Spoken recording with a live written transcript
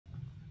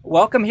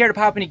Welcome here to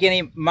Papua New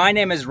Guinea. My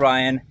name is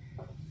Ryan.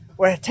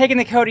 We're taking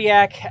the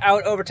Kodiak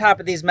out over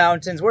top of these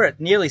mountains. We're at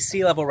nearly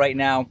sea level right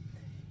now,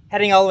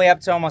 heading all the way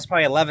up to almost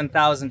probably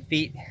 11,000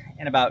 feet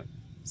in about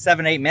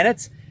 7-8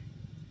 minutes.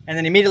 And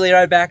then immediately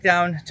right back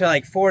down to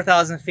like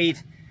 4,000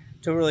 feet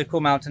to a really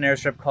cool mountain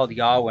airstrip called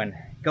Yoke. It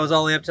goes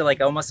all the way up to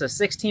like almost a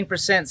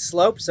 16%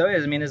 slope. So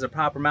it's a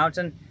proper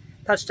mountain.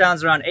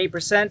 Touchdown's around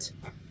 8%.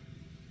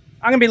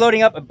 I'm gonna be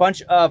loading up a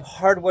bunch of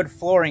hardwood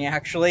flooring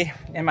actually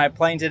in my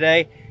plane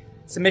today.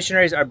 Some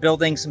missionaries are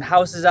building some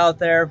houses out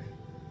there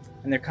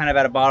and they're kind of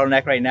at a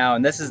bottleneck right now.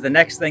 And this is the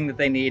next thing that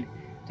they need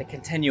to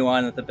continue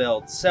on with the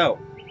build. So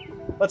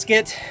let's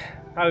get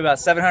probably about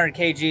 700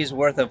 kgs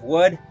worth of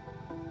wood,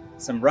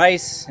 some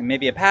rice, and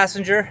maybe a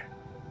passenger,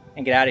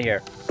 and get out of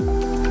here.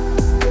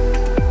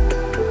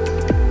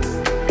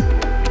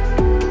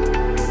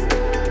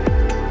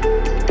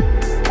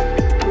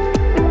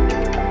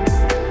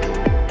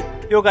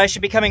 Fuel guy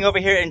should be coming over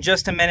here in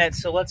just a minute,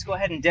 so let's go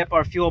ahead and dip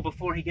our fuel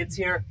before he gets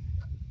here.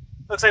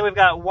 Looks like we've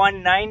got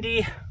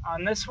 190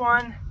 on this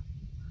one.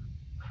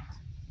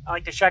 I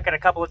like to check it a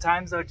couple of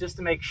times though, just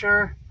to make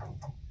sure.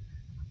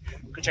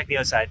 Go check the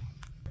other side.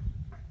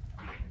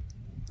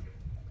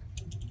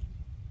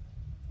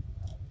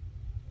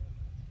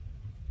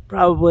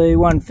 Probably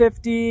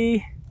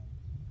 150.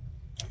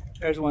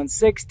 There's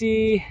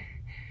 160.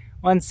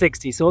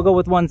 160. So we'll go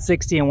with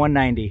 160 and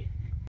 190.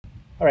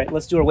 All right,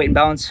 let's do our weight and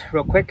balance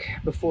real quick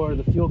before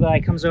the fuel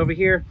guy comes over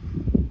here.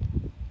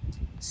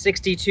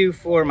 62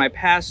 for my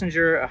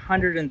passenger,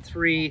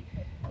 103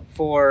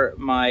 for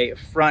my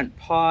front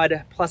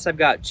pod, plus I've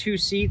got 2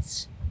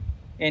 seats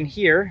in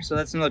here, so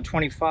that's another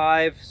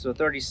 25, so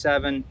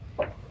 37.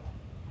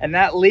 And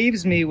that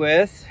leaves me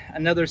with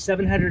another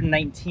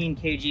 719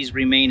 kgs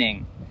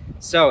remaining.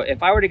 So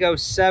if I were to go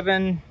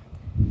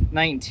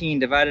 719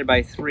 divided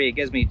by 3, it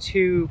gives me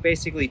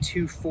basically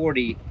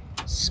 240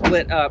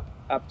 split up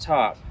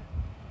top.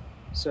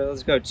 So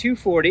let's go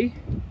 240,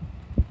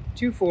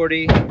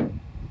 240,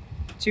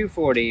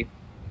 240,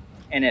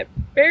 and it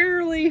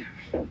barely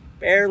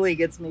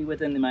gets me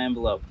within my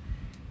envelope.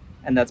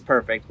 And that's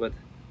perfect with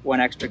 1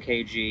 extra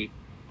kg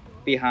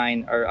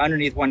behind or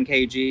underneath 1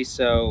 kg,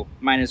 so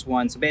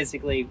 -1. So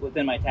basically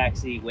within my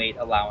taxi weight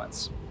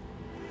allowance.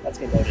 Let's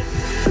get loaded.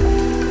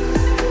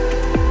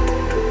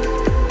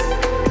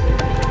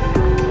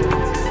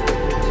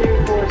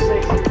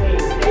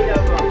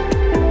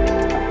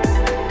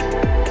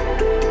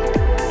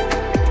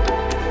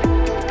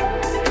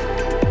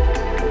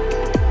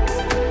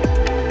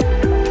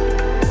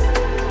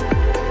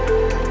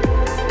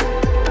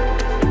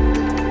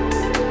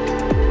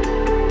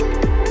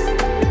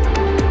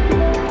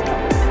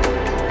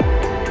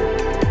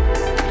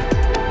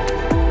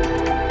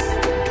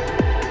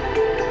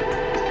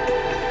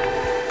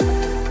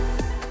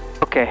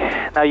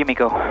 Okay, now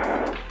Yumiko.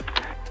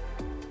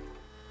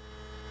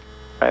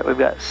 Alright, we've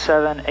got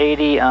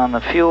 780 on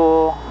the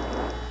fuel.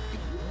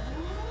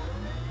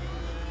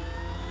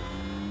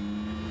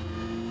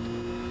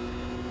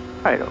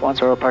 Alright,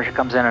 once our oil pressure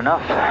comes in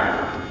enough,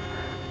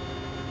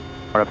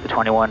 we're up to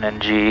 21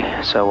 NG,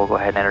 so we'll go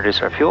ahead and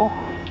introduce our fuel.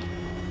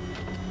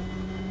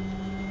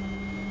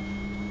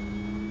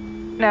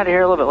 Out of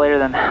here a little bit later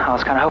than I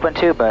was kind of hoping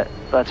to, but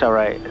that's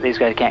alright. These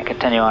guys can't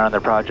continue on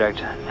their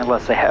project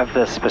unless they have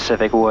this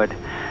specific wood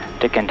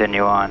to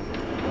continue on.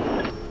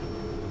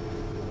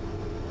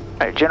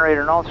 Alright, generator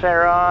and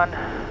alternator on.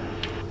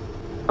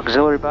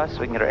 Auxiliary bus,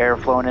 so we can get our air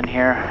flowing in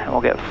here, and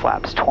we'll get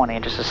flaps 20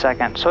 in just a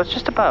second. So it's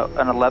just about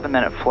an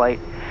 11-minute flight.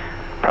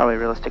 Probably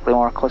realistically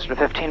more closer to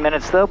 15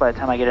 minutes though by the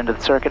time I get into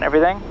the circuit and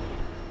everything.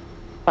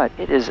 But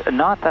it is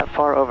not that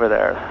far over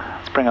there.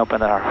 Let's bring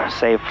open our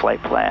save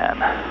flight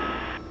plan.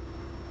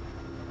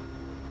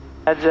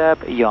 Heads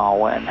up,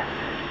 Yoke.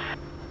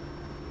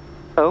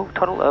 So,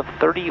 total of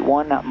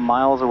 31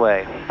 miles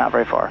away. Not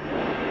very far.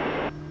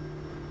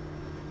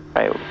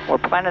 Alright, we're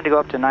planning to go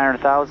up to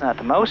 900,000 at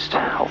the most,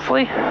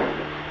 hopefully.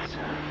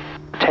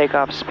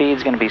 Takeoff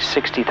speed's going to be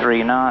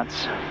 63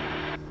 knots.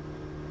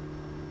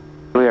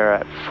 We are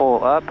at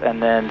full up,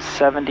 and then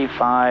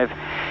 75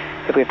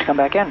 if we have to come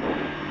back in.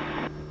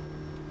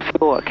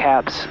 Fuel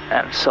caps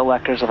and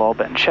selectors have all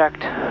been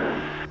checked.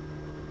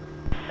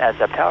 Heads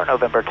up, Tower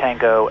November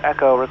Tango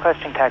Echo,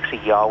 requesting taxi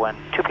Yoke,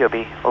 2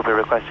 POB, will be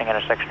requesting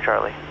intersection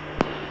Charlie.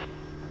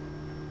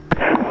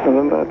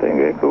 November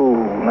Tango Echo,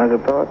 Heads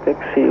up, Tower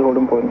taxi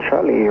holding point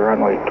Charlie,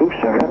 runway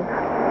 27,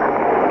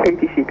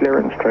 ATC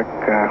clearance track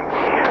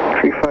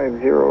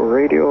 350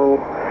 radial,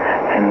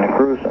 and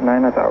cruise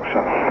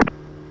 9,000.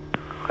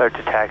 Cleared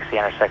to taxi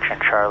intersection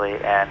Charlie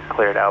and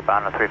cleared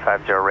outbound on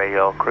 350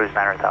 radial, cruise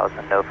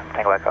 9,000, no from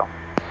Tango Echo.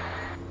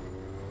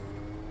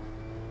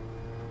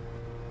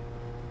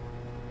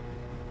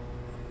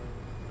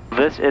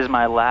 This is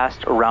my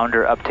last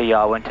rounder up to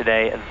Yoke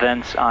today,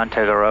 thence on to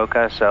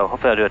Goroka, so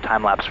hopefully I'll do a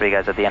time lapse for you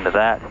guys at the end of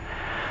that.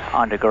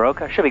 On to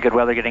Goroka, should be good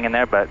weather getting in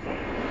there, but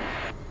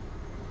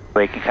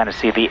we can kind of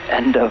see the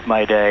end of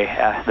my day.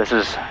 This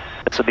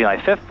will be my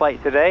 5th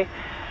flight today,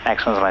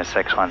 next one's my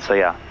 6th one, so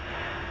yeah,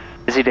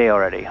 busy day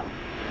already.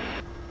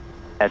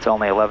 It's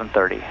only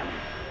 11:30.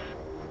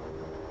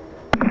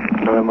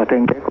 November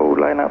Tango Echo,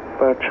 line up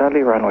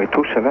Charlie, runway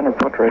 27,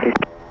 report ready.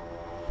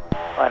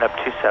 Line up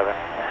 27,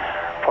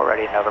 report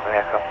ready, November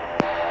Echo.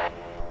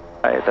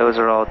 Alright, those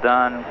are all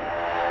done.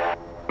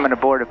 I'm going to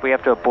board. If we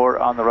have to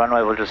abort on the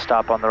runway, we'll just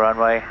stop on the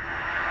runway.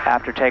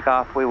 After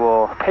takeoff, we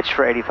will pitch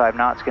for 85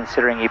 knots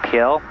considering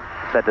EPL.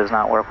 If that does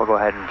not work, we'll go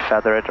ahead and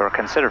feather it, or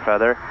consider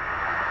feather.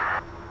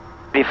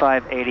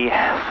 85, 80,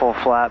 full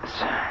flaps.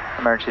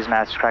 Emergencies,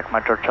 master, crack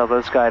my torch, tell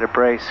those guy to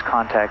brace,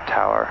 contact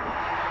tower.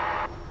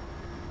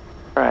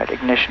 Alright,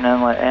 ignition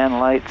inlet and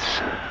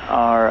lights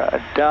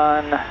are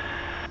done.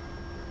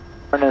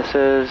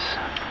 Harnesses,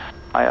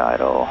 high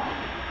idle.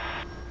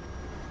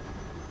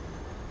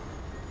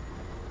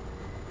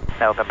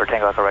 November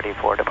Tango Echo ready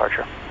for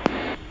departure.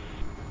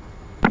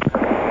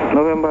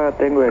 November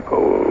Tango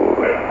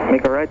Echo,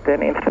 make a right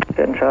 10 inside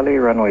 10 Charlie,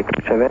 runway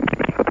 27,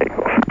 for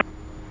takeoff.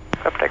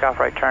 Up takeoff,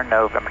 right turn,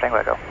 November Tango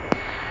Echo.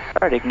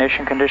 Alright,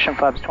 ignition condition,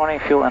 flaps 20,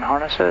 fuel and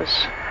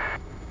harnesses.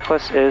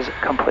 Checklist is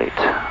complete.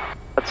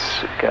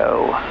 Let's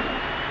go.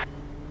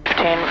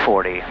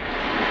 1540.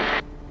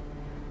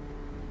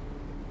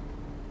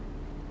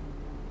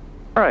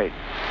 Alright,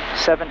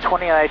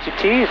 720 on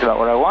ITT is about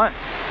what I want.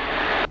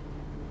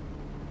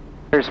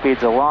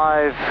 Airspeed's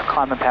alive,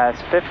 climbing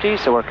past 50,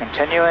 so we're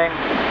continuing.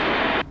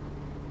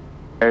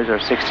 There's our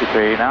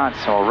 63 knots,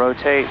 so we'll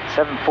rotate.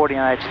 740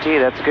 on ITT,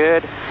 that's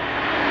good.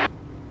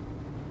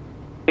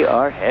 We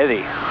are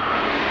heavy.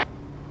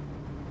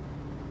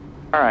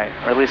 Alright,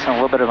 releasing a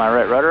little bit of my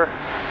right rudder.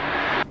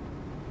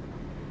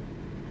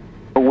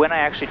 When I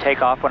actually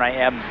take off, when I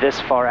am this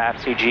far aft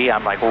CG,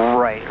 I'm like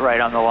right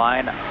on the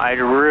line. I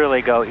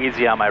really go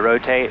easy on my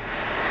rotate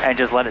and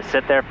just let it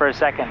sit there for a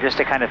second just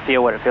to kind of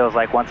feel what it feels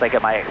like once I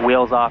get my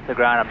wheels off the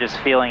ground. I'm just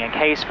feeling in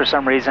case for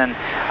some reason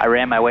I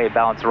ran my weight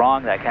balance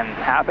wrong. That can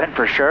happen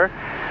for sure.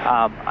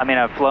 I mean,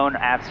 I've flown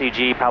aft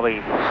CG probably,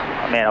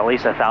 at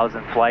least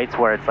 1,000 flights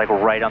where it's like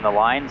right on the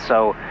line.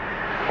 So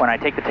when I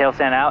take the tail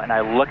stand out and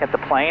I look at the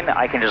plane,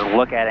 I can just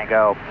look at it and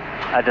go,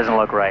 that doesn't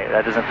look right.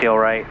 That doesn't feel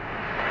right.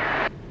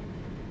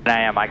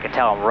 And I can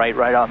tell I'm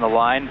right on the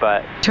line,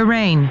 but...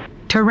 Terrain,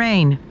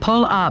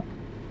 pull up.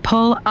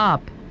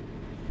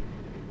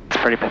 It's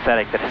pretty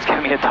pathetic that it's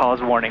giving me a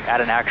TAWS warning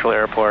at an actual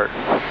airport.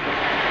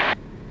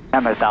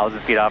 I'm 1,000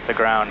 feet off the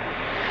ground.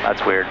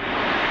 That's weird.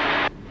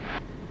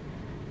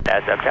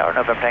 That's up tower,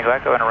 November Tango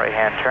Echo, and a right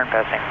hand turn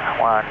passing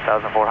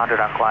 1,400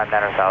 on climb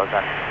 9,000.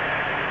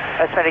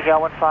 Estimating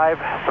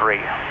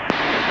L153.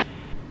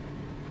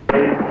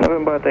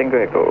 November Tango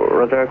Echo,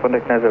 Roger,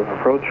 contact as of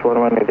approach,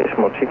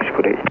 118.6,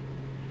 good day.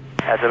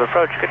 As of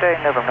approach, good day,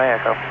 November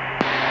Echo.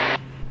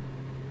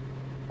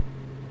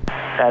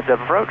 As of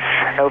approach,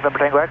 November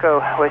Tango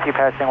Echo, with you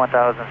passing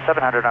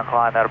 1,700 on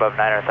climb, out above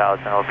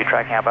 9,000. We'll be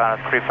tracking outbound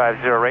at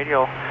 350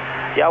 radial,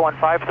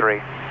 L153.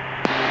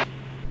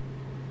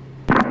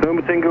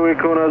 November Tango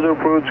Echo, as of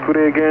approach, good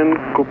day again,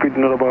 copied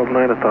not above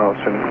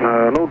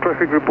 9,000. No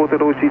traffic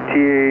reported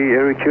OCTA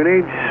area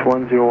QNH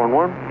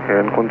 1011,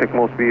 and contact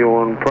must be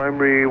on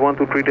primary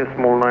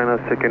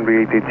 123.9,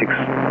 secondary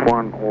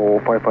 8861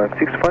 or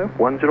 5565,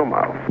 10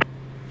 miles.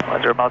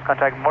 10 miles,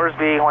 contact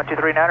Moresby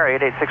 1239 or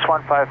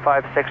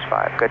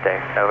 88615565. Good day,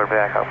 November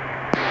Echo.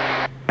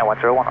 And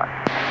 1011.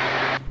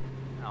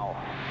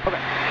 Okay.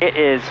 It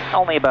is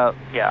only about,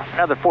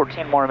 another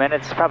 14 more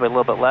minutes, probably a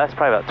little bit less,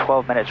 probably about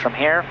 12 minutes from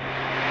here.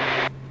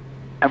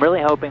 I'm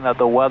really hoping that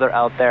the weather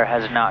out there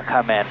has not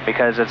come in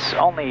because it's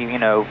only,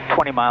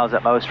 20 miles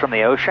at most from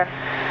the ocean.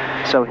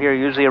 So here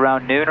usually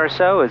around noon or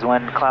so is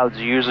when clouds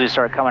usually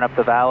start coming up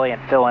the valley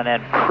and filling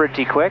in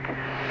pretty quick.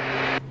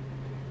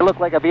 It looked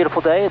like a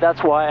beautiful day.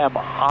 That's why I'm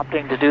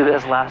opting to do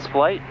this last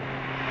flight.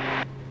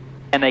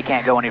 And they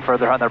can't go any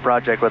further on their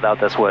project without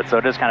this wood, so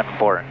it is kind of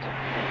important.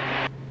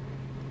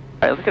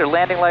 All right, look at our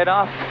landing light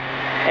off.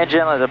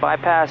 Engine as a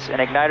bypass and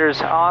igniters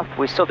off.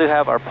 We still do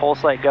have our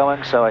pulse light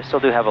going, so I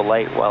still do have a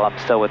light while I'm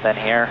still within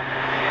here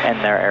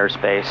in their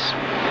airspace.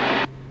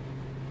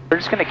 We're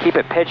just going to keep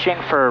it pitching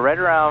for right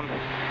around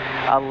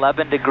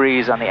 11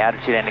 degrees on the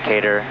attitude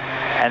indicator,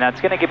 and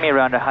that's going to give me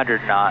around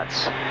 100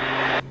 knots.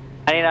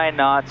 99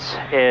 knots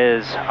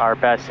is our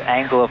best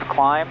angle of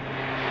climb,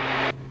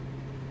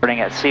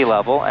 starting at sea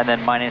level, and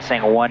then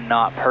minusing 1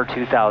 knot per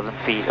 2,000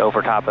 feet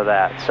over top of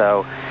that.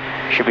 So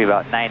should be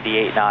about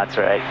 98 knots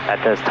right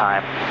at this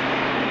time.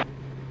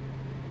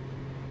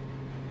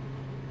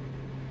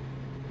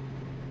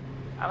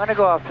 I'm going to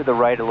go off to the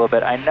right a little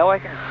bit. I know I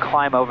can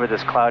climb over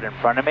this cloud in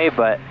front of me,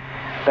 but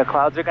the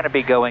clouds are going to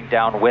be going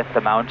down with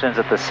the mountains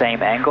at the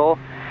same angle,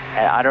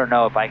 and I don't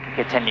know if I can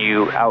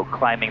continue out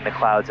climbing the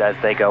clouds as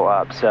they go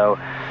up. So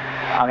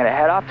I'm going to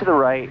head off to the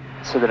right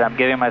so that I'm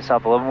giving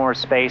myself a little more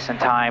space and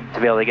time to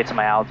be able to get to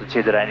my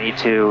altitude that I need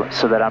to,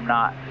 so that I'm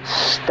not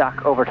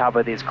stuck over top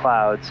of these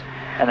clouds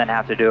and then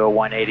have to do a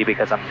 180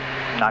 because I'm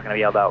not going to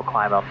be able to out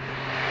climb them.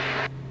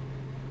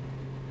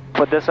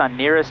 Put this on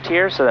nearest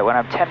here so that when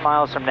I'm 10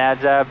 miles from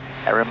Nadzab,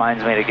 it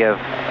reminds me to give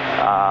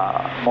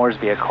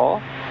Moresby a call.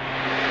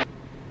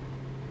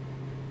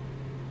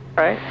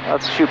 All right,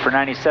 let's shoot for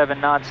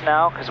 97 knots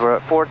now because we're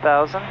at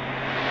 4,000.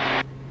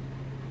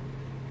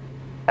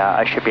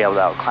 I should be able to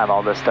outclimb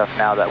all this stuff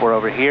now that we're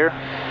over here.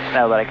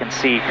 Now that I can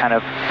see kind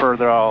of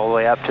further all the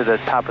way up to the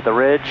top of the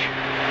ridge.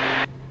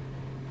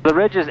 The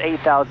ridge is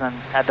 8,000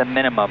 at the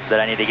minimum that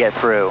I need to get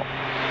through.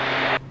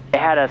 It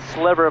had a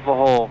sliver of a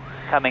hole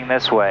coming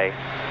this way,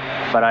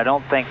 but I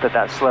don't think that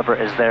that sliver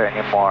is there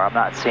anymore. I'm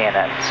not seeing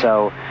it.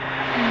 So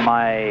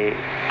my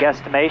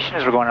guesstimation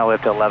is we're going all the way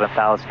up to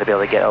 11,000 to be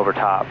able to get over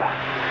top.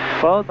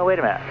 Well, no, wait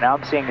a minute. Now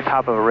I'm seeing the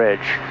top of a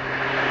ridge.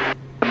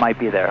 It might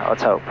be there.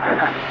 Let's hope.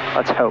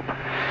 Let's hope.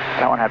 I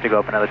don't want to have to go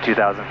up another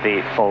 2,000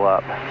 feet full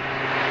up.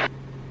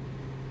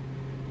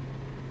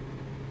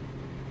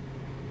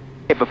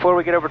 Okay, before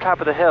we get over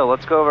top of the hill,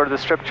 let's go over to the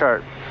strip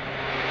chart.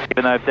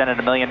 Even though I've done it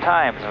a million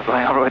times, I'm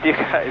going over with you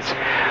guys.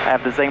 I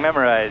have this thing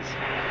memorized.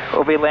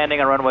 We'll be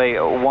landing on runway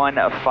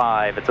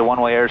 15. It's a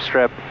one-way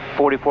airstrip,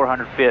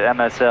 4,400 feet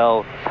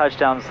MSL.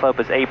 Touchdown slope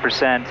is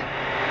 8%,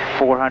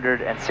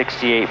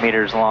 468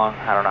 meters long.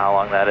 I don't know how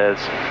long that is.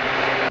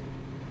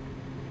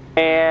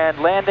 And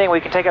landing,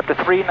 we can take up to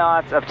 3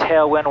 knots of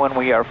tailwind when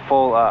we are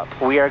full up.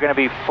 We are going to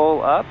be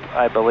full up,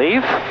 I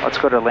believe. Let's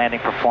go to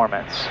landing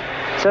performance.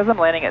 It says I'm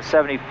landing at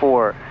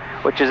 74,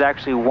 which is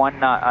actually 1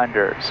 knot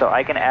under. So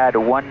I can add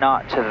 1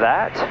 knot to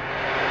that.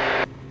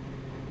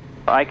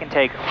 I can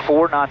take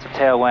 4 knots of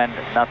tailwind,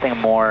 nothing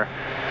more.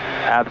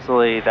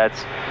 Absolutely,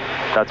 that's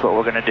what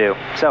we're going to do.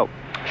 So,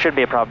 shouldn't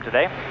be a problem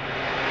today.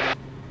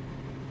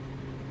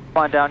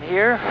 Come on down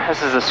here.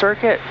 This is a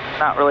circuit.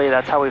 Not really,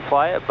 that's how we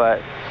fly it,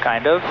 but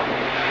kind of.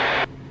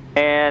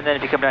 And then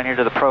if you come down here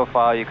to the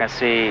profile, you can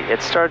see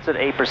it starts at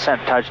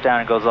 8% touchdown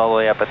and goes all the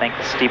way up. I think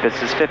the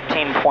steepest is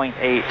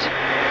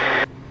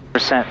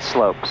 15.8%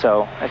 slope.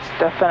 So it's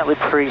definitely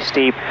pretty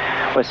steep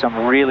with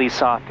some really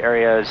soft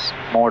areas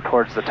more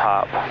towards the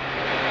top.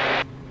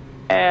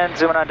 And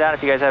zooming on down,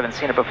 if you guys haven't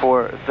seen it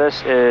before,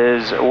 this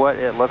is what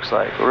it looks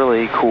like.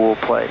 Really cool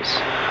place.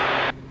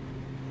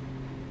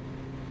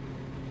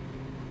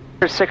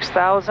 Here's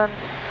 6,000,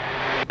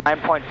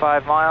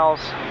 9.5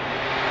 miles.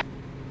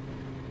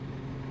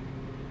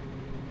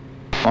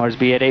 Mars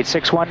B at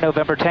 861,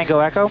 November Tango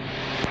Echo.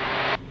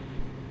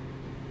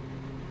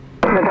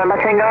 November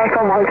Tango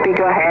Echo, Mars B,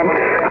 go ahead.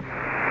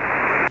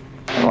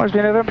 Mars B,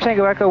 November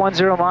Tango Echo,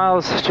 10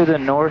 miles to the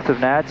north of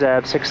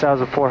Nadzab,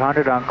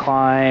 6,400 on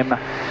climb,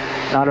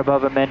 not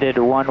above amended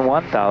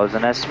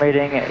 1,000,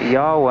 estimating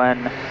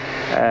Yawin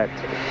at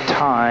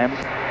time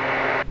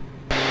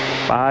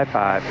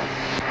 5-5.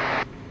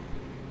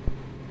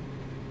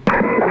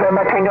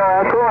 November Tango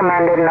Echo,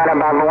 amended not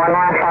above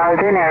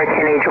 1,000, air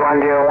QNH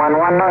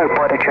 1011, no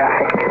reported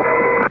traffic.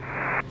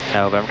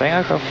 November Tango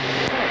Echo.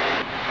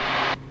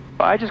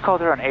 Well, I just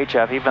called her on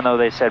HF, even though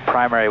they said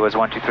primary was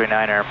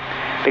 1239er,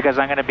 because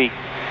I'm going to be,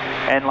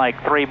 in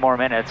like 3 more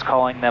minutes,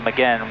 calling them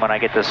again when I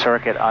get the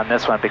circuit on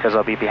this one, because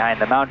I'll be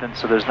behind the mountain,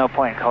 so there's no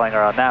point in calling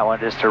her on that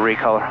one, just to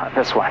recall her on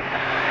this one.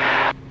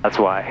 That's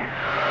why.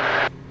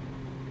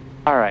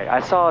 Alright, I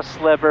saw a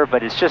sliver,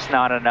 but it's just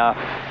not enough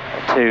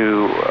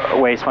to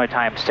waste my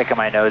time sticking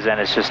my nose in.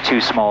 It's just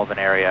too small of an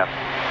area.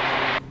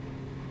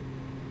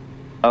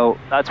 Oh,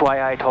 that's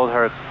why I told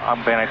her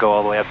I'm going to go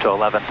all the way up to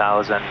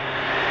 11,000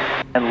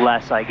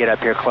 unless I get up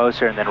here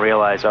closer and then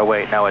realize, oh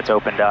wait, no, it's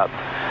opened up.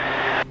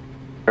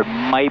 There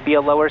might be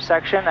a lower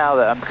section now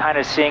that I'm kind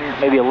of seeing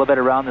maybe a little bit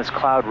around this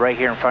cloud right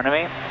here in front of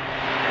me.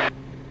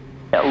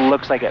 It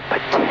looks like it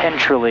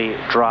potentially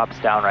drops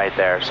down right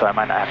there, so I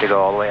might not have to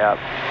go all the way up.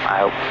 I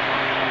hope.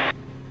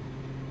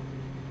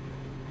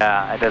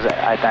 Yeah, it does.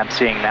 I'm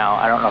seeing now.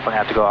 I don't know if I'm going to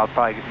have to go up.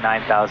 Probably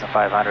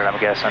 9,500, I'm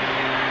guessing.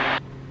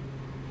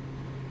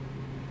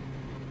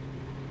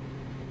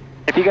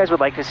 If you guys would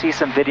like to see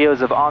some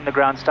videos of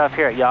on-the-ground stuff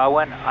here at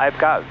Yawin, I've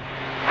got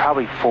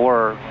probably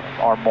 4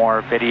 or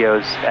more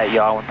videos at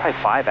Yawin, probably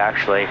 5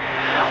 actually,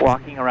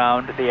 walking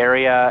around the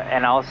area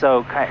and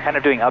also kind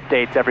of doing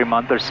updates every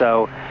month or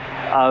so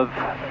of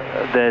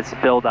this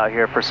build out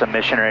here for some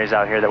missionaries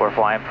out here that we're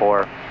flying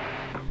for.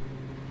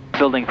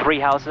 Building 3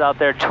 houses out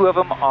there. 2 of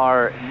them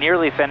are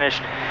nearly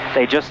finished.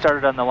 They just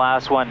started on the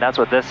last one. That's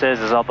what this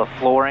is all the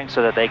flooring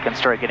so that they can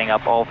start getting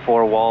up all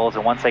 4 walls,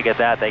 and once they get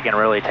that, they can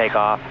really take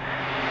off.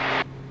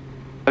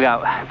 We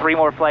got 3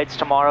 more flights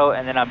tomorrow,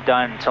 and then I'm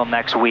done until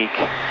next week.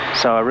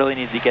 So I really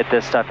need to get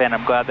this stuff in.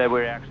 I'm glad that we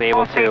were actually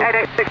able to.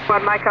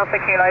 8861, Mike Alpha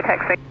Kilo,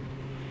 taxi.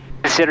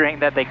 Considering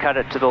that they cut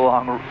it to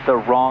the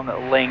wrong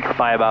length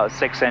by about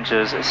 6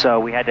 inches, so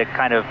we had to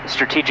kind of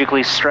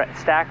strategically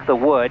stack the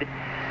wood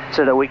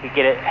so that we could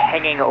get it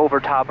hanging over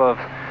top of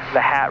the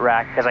hat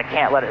rack, because I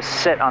can't let it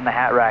sit on the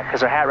hat rack,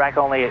 because our hat rack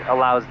only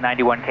allows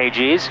 91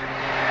 kgs,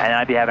 and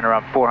I'd be having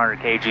around 400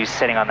 kgs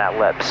sitting on that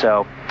lip.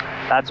 So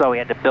that's why we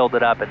had to build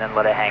it up and then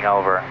let it hang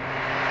over.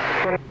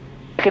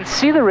 You can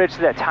see the ridge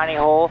through that tiny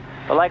hole,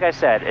 but like I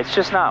said, it's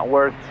just not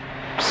worth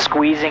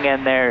squeezing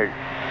in there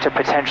to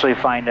potentially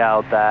find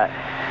out that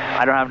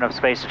I don't have enough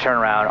space to turn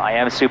around. I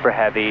am super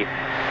heavy,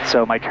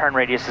 so my turn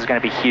radius is going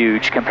to be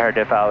huge compared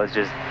to if I was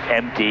just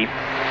empty.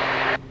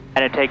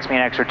 And it takes me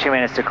an extra 2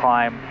 minutes to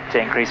climb to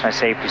increase my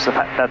safety, so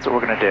that's what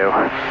we're going to do.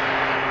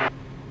 I'm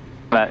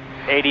at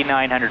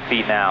 8,900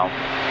 feet now,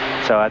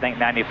 so I think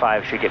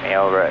 95 should get me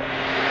over it.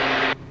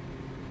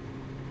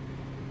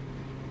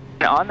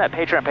 And on that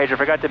Patreon page, I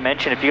forgot to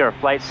mention, if you're a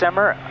flight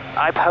simmer,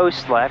 I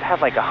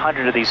have like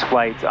 100 of these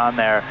flights on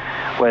there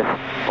with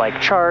like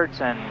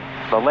charts and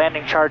the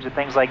landing charts and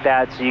things like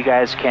that, so you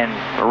guys can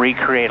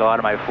recreate a lot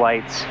of my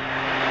flights.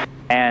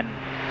 And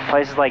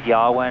places like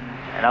Yawin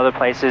and other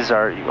places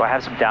I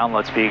have some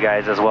downloads for you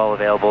guys as well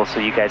available, so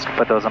you guys can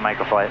put those on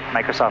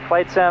Microsoft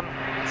Flight Sim.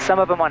 Some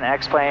of them on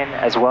X-Plane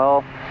as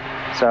well,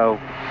 so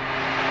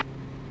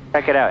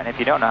check it out. And if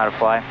you don't know how to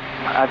fly,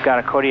 I've got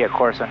a Kodiak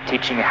course on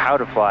teaching you how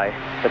to fly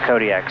the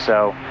Kodiak.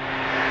 So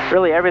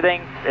really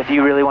everything if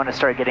you really want to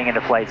start getting into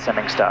flight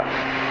simming stuff.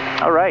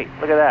 All right,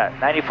 look at that,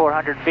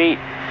 9,400 feet.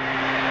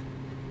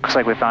 Looks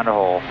like we found a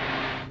hole.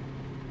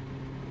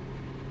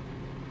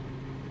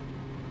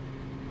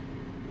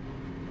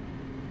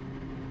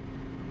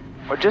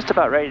 We're just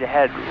about ready to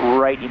head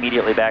right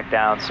immediately back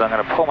down, so I'm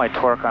going to pull my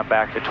torque on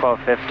back to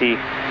 1250.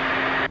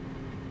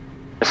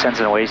 This ends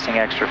in wasting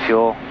extra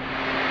fuel.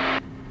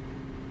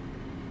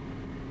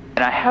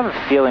 And I have a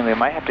feeling we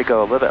might have to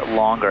go a little bit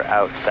longer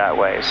out that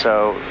way,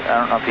 so I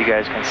don't know if you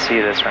guys can see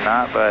this or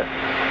not, but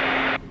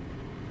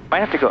might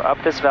have to go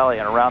up this valley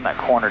and around that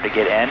corner to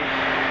get in,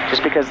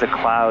 just because the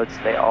clouds,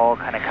 they all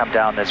kind of come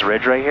down this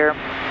ridge right here.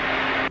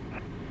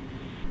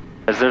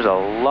 Because there's a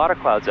lot of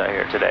clouds out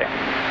here today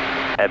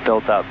that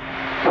built up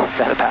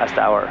the past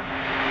hour.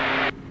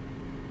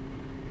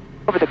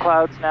 Over the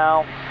clouds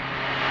now.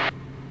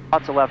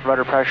 Lots of left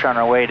rudder pressure on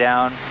our way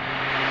down.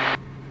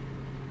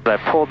 I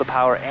pulled the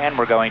power and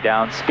we're going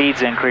down.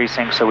 Speed's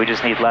increasing, so we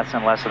just need less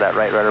and less of that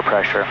right rudder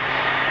pressure.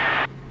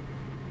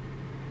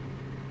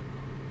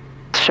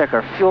 Let's check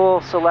our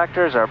fuel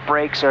selectors. Our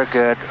brakes are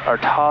good. Our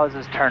TOS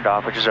is turned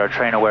off, which is our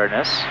train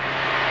awareness.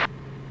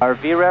 Our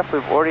VREF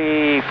we've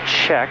already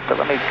checked, but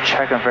let me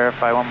check and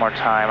verify one more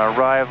time.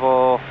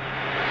 Arrival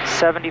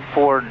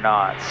 74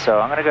 knots. So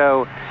I'm going to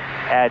go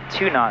add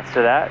 2 knots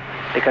to that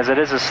because it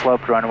is a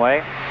sloped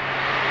runway.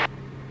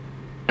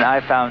 And I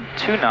found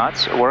 2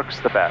 knots works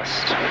the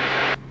best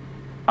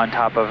on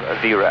top of a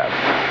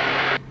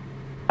VREF.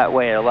 That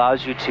way it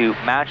allows you to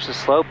match the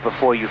slope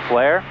before you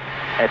flare.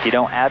 And if you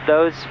don't add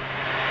those,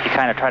 you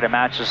kind of try to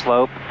match the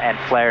slope and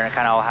flare, and it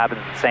kind of all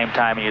happens at the same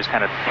time, and you just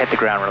kind of hit the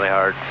ground really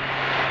hard.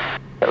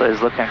 It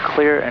was looking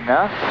clear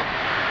enough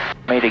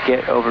for me to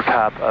get over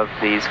top of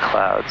these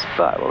clouds.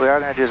 But what we are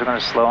going to do is we're going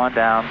to slow on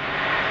down,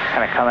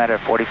 kind of come at a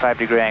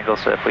 45-degree angle,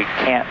 so if we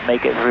can't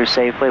make it through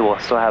safely, we'll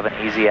still have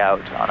an easy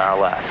out on our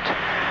left.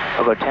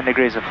 We'll go 10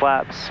 degrees of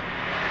flaps.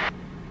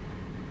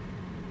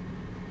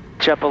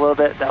 Pitch up a little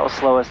bit, that will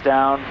slow us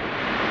down.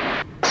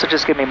 So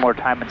just give me more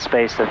time and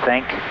space to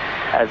think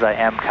as I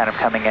am kind of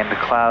coming into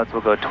clouds.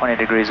 We'll go 20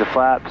 degrees of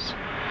flaps.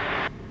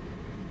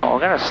 We're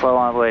going to slow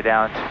all the way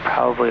down to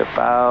probably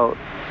about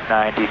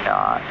 90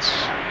 knots.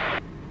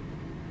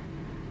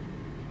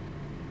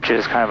 Which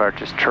is kind of our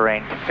just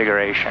terrain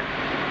configuration.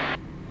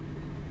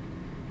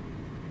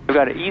 We've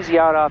got an easy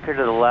out off here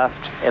to the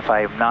left if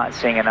I'm not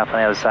seeing enough on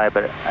the other side,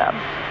 but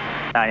I'm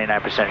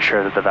 99%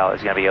 sure that the valley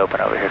is going to be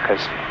open over here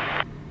because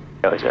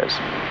it always is.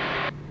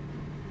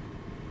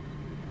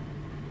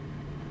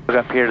 Look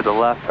up here to the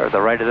left or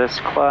the right of this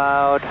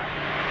cloud.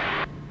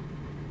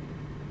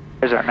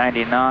 There's our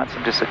 90 knots.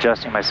 I'm just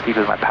adjusting my speed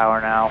with my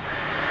power now.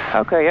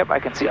 Okay, yep, I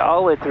can see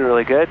all the way through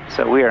really good.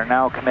 So we are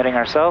now committing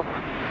ourselves.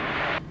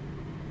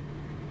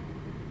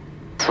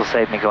 This will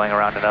save me going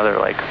around another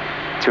like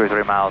 2 or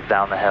 3 miles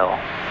down the hill.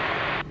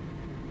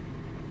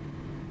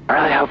 I'm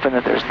really hoping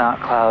that there's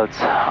not clouds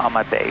on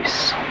my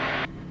base.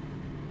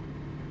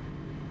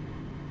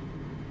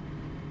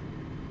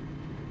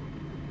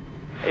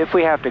 If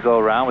we have to go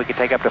around, we can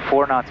take up to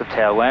 4 knots of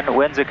tailwind.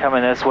 Winds are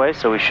coming this way,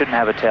 so we shouldn't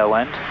have a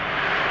tailwind.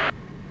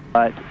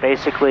 But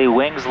basically,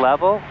 wings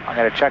level. I'm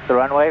going to check the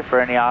runway for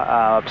any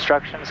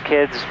obstructions,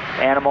 kids,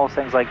 animals,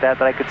 things like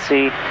that I could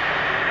see.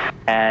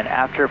 And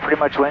after pretty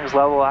much wings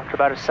level, after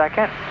about a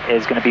second,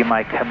 is going to be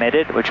my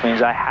committed, which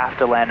means I have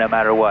to land no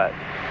matter what.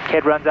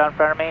 Kid runs out in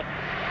front of me,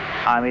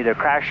 I'm either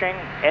crashing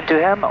into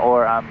him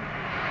or I'm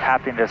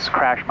having to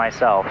crash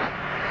myself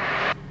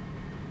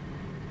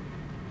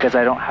because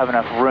I don't have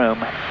enough room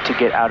to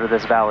get out of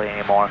this valley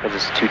anymore because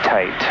it's too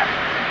tight.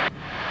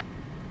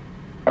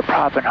 Our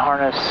prop and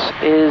harness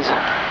is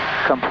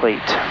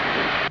complete.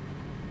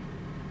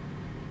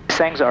 These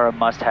things are a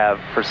must-have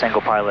for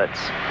single pilots,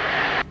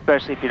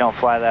 especially if you don't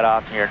fly that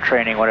often, you're in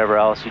training, whatever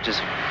else. You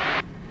just,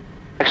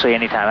 actually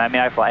anytime. I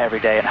mean, I fly every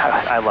day and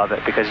I love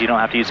it because you don't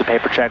have to use a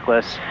paper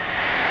checklist.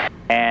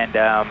 And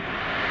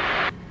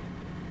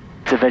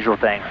it's a visual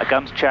thing. A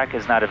gums check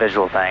is not a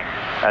visual thing.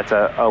 That's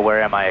a, oh,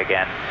 where am I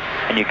again?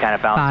 And you kind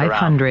of bounce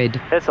 500.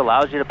 around. This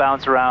allows you to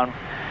bounce around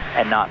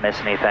and not miss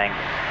anything.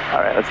 All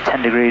right, that's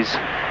 10 degrees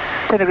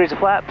of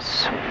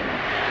flaps.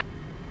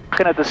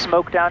 Looking at the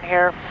smoke down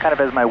here, kind of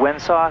as my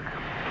windsock.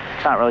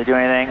 It's not really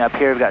doing anything. Up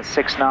here, we've got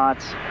 6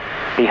 knots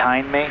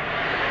behind me.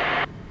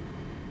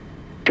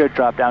 Should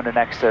drop down to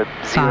next to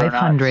 0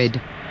 500.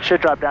 knots.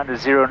 Should drop down to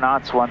 0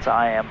 knots once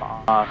I am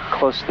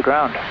close to the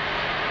ground.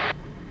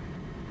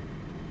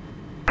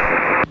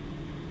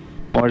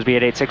 Moresby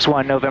at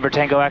 861, November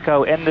Tango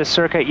Echo in the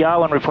circuit.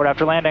 Yawin, report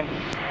after landing.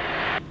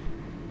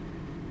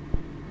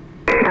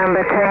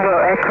 November Tango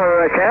Echo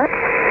Roger.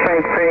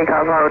 Break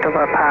off out of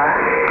power.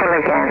 Full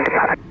again,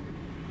 depart.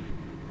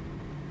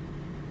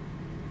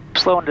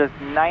 Slowing to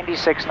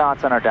 96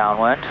 knots on our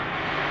downwind,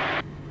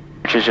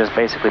 which is just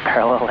basically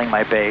paralleling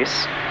my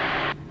base.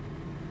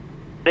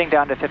 Getting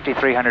down to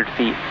 5,300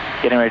 feet,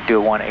 getting ready to do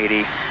a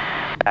 180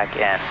 back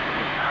in.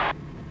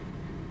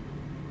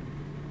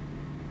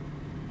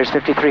 There's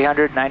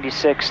 5,300,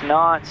 96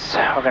 knots.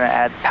 We're going to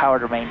add power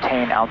to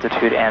maintain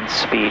altitude and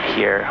speed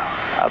here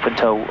up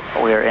until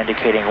we are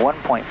indicating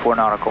 1.4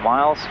 nautical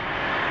miles,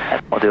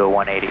 and we'll do a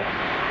 180.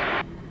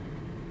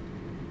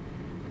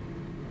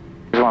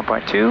 Here's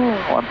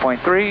 1.2,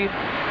 1.3,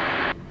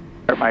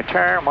 start my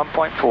turn,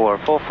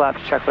 1.4, full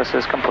flaps checklist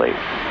is complete.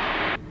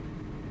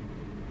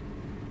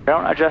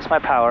 Don't adjust my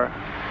power,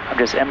 I'm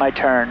just in my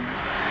turn.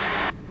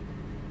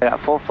 I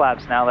got full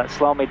flaps now, that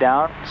slowed me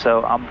down,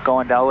 so I'm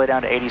going all the way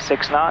down to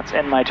 86 knots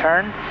in my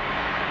turn.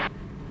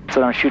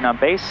 So I'm shooting on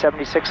base,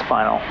 76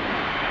 final.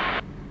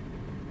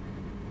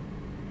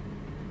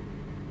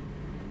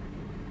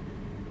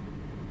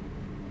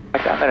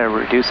 I'm going to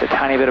reduce a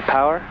tiny bit of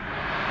power.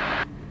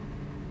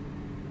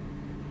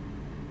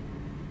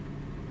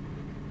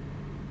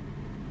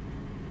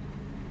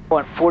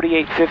 Going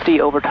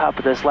 4850 over top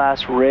of this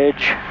last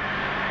ridge.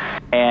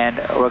 And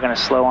we're going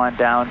to slow on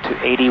down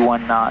to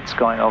 81 knots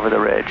going over the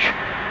ridge.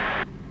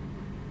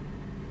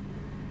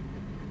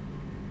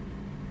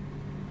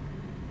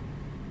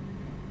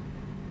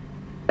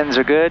 Fins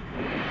are good.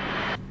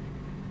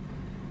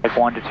 Like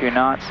 1 to 2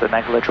 knots, so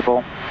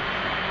negligible.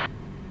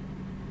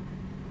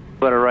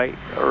 Let a right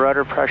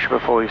rudder pressure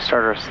before we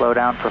start our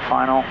slowdown for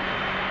final.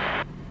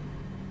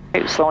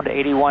 Okay, slowing to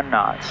 81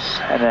 knots,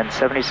 and then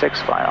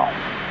 76 final.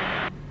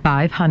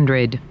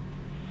 500.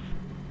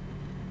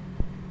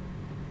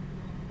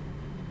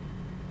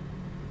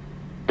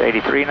 To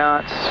 83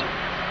 knots.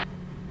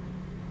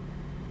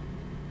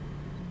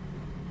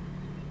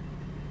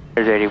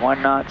 There's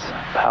 81 knots,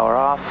 power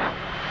off.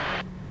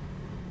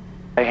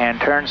 Right hand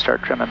turn,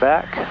 start trimming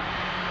back.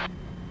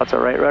 Lots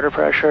of right rudder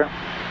pressure.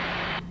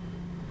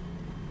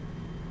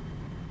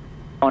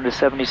 On to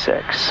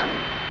 76.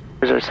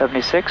 Here's our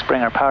 76,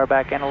 bring our power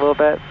back in a little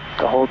bit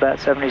to hold that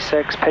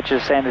 76. Pitch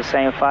is staying the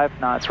same,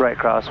 5 knots right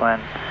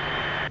crosswind.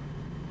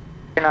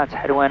 3 knots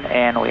headwind,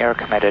 and we are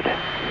committed.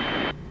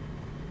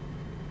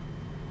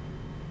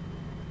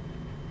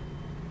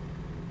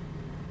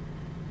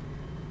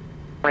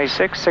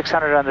 .26,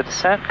 600 on the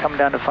descent, coming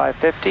down to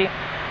 550.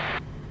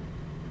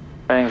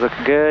 Everything's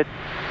looking good.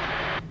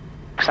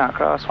 6 knot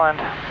crosswind.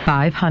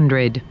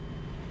 500.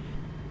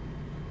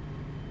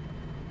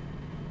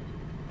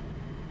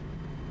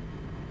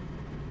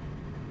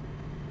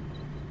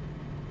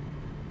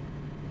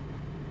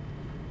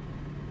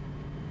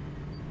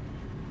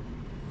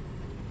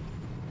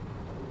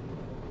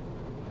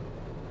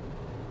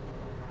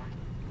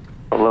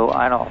 Low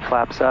idle,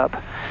 flaps up.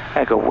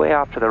 I go way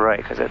off to the right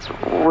because it's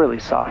really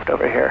soft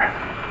over here.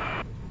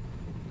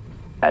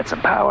 Add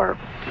some power.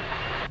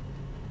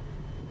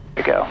 There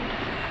we go.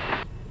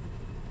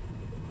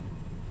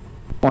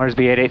 Mars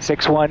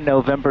B8861,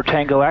 November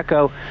Tango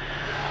Echo.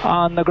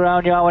 On the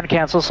ground, Yawan,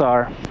 cancel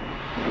SAR.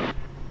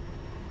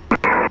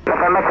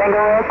 November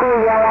Tango Echo,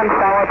 Yawan,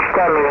 forward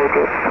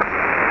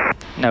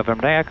terminated.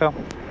 November Tango Echo.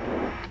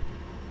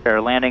 Our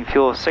landing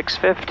fuel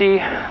 650.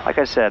 Like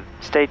I said,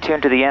 stay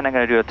tuned to the end. I'm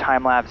going to do a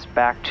time lapse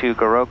back to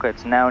Goroka.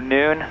 It's now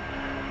noon.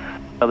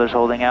 Others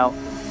holding out.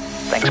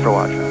 Thanks for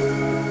watching.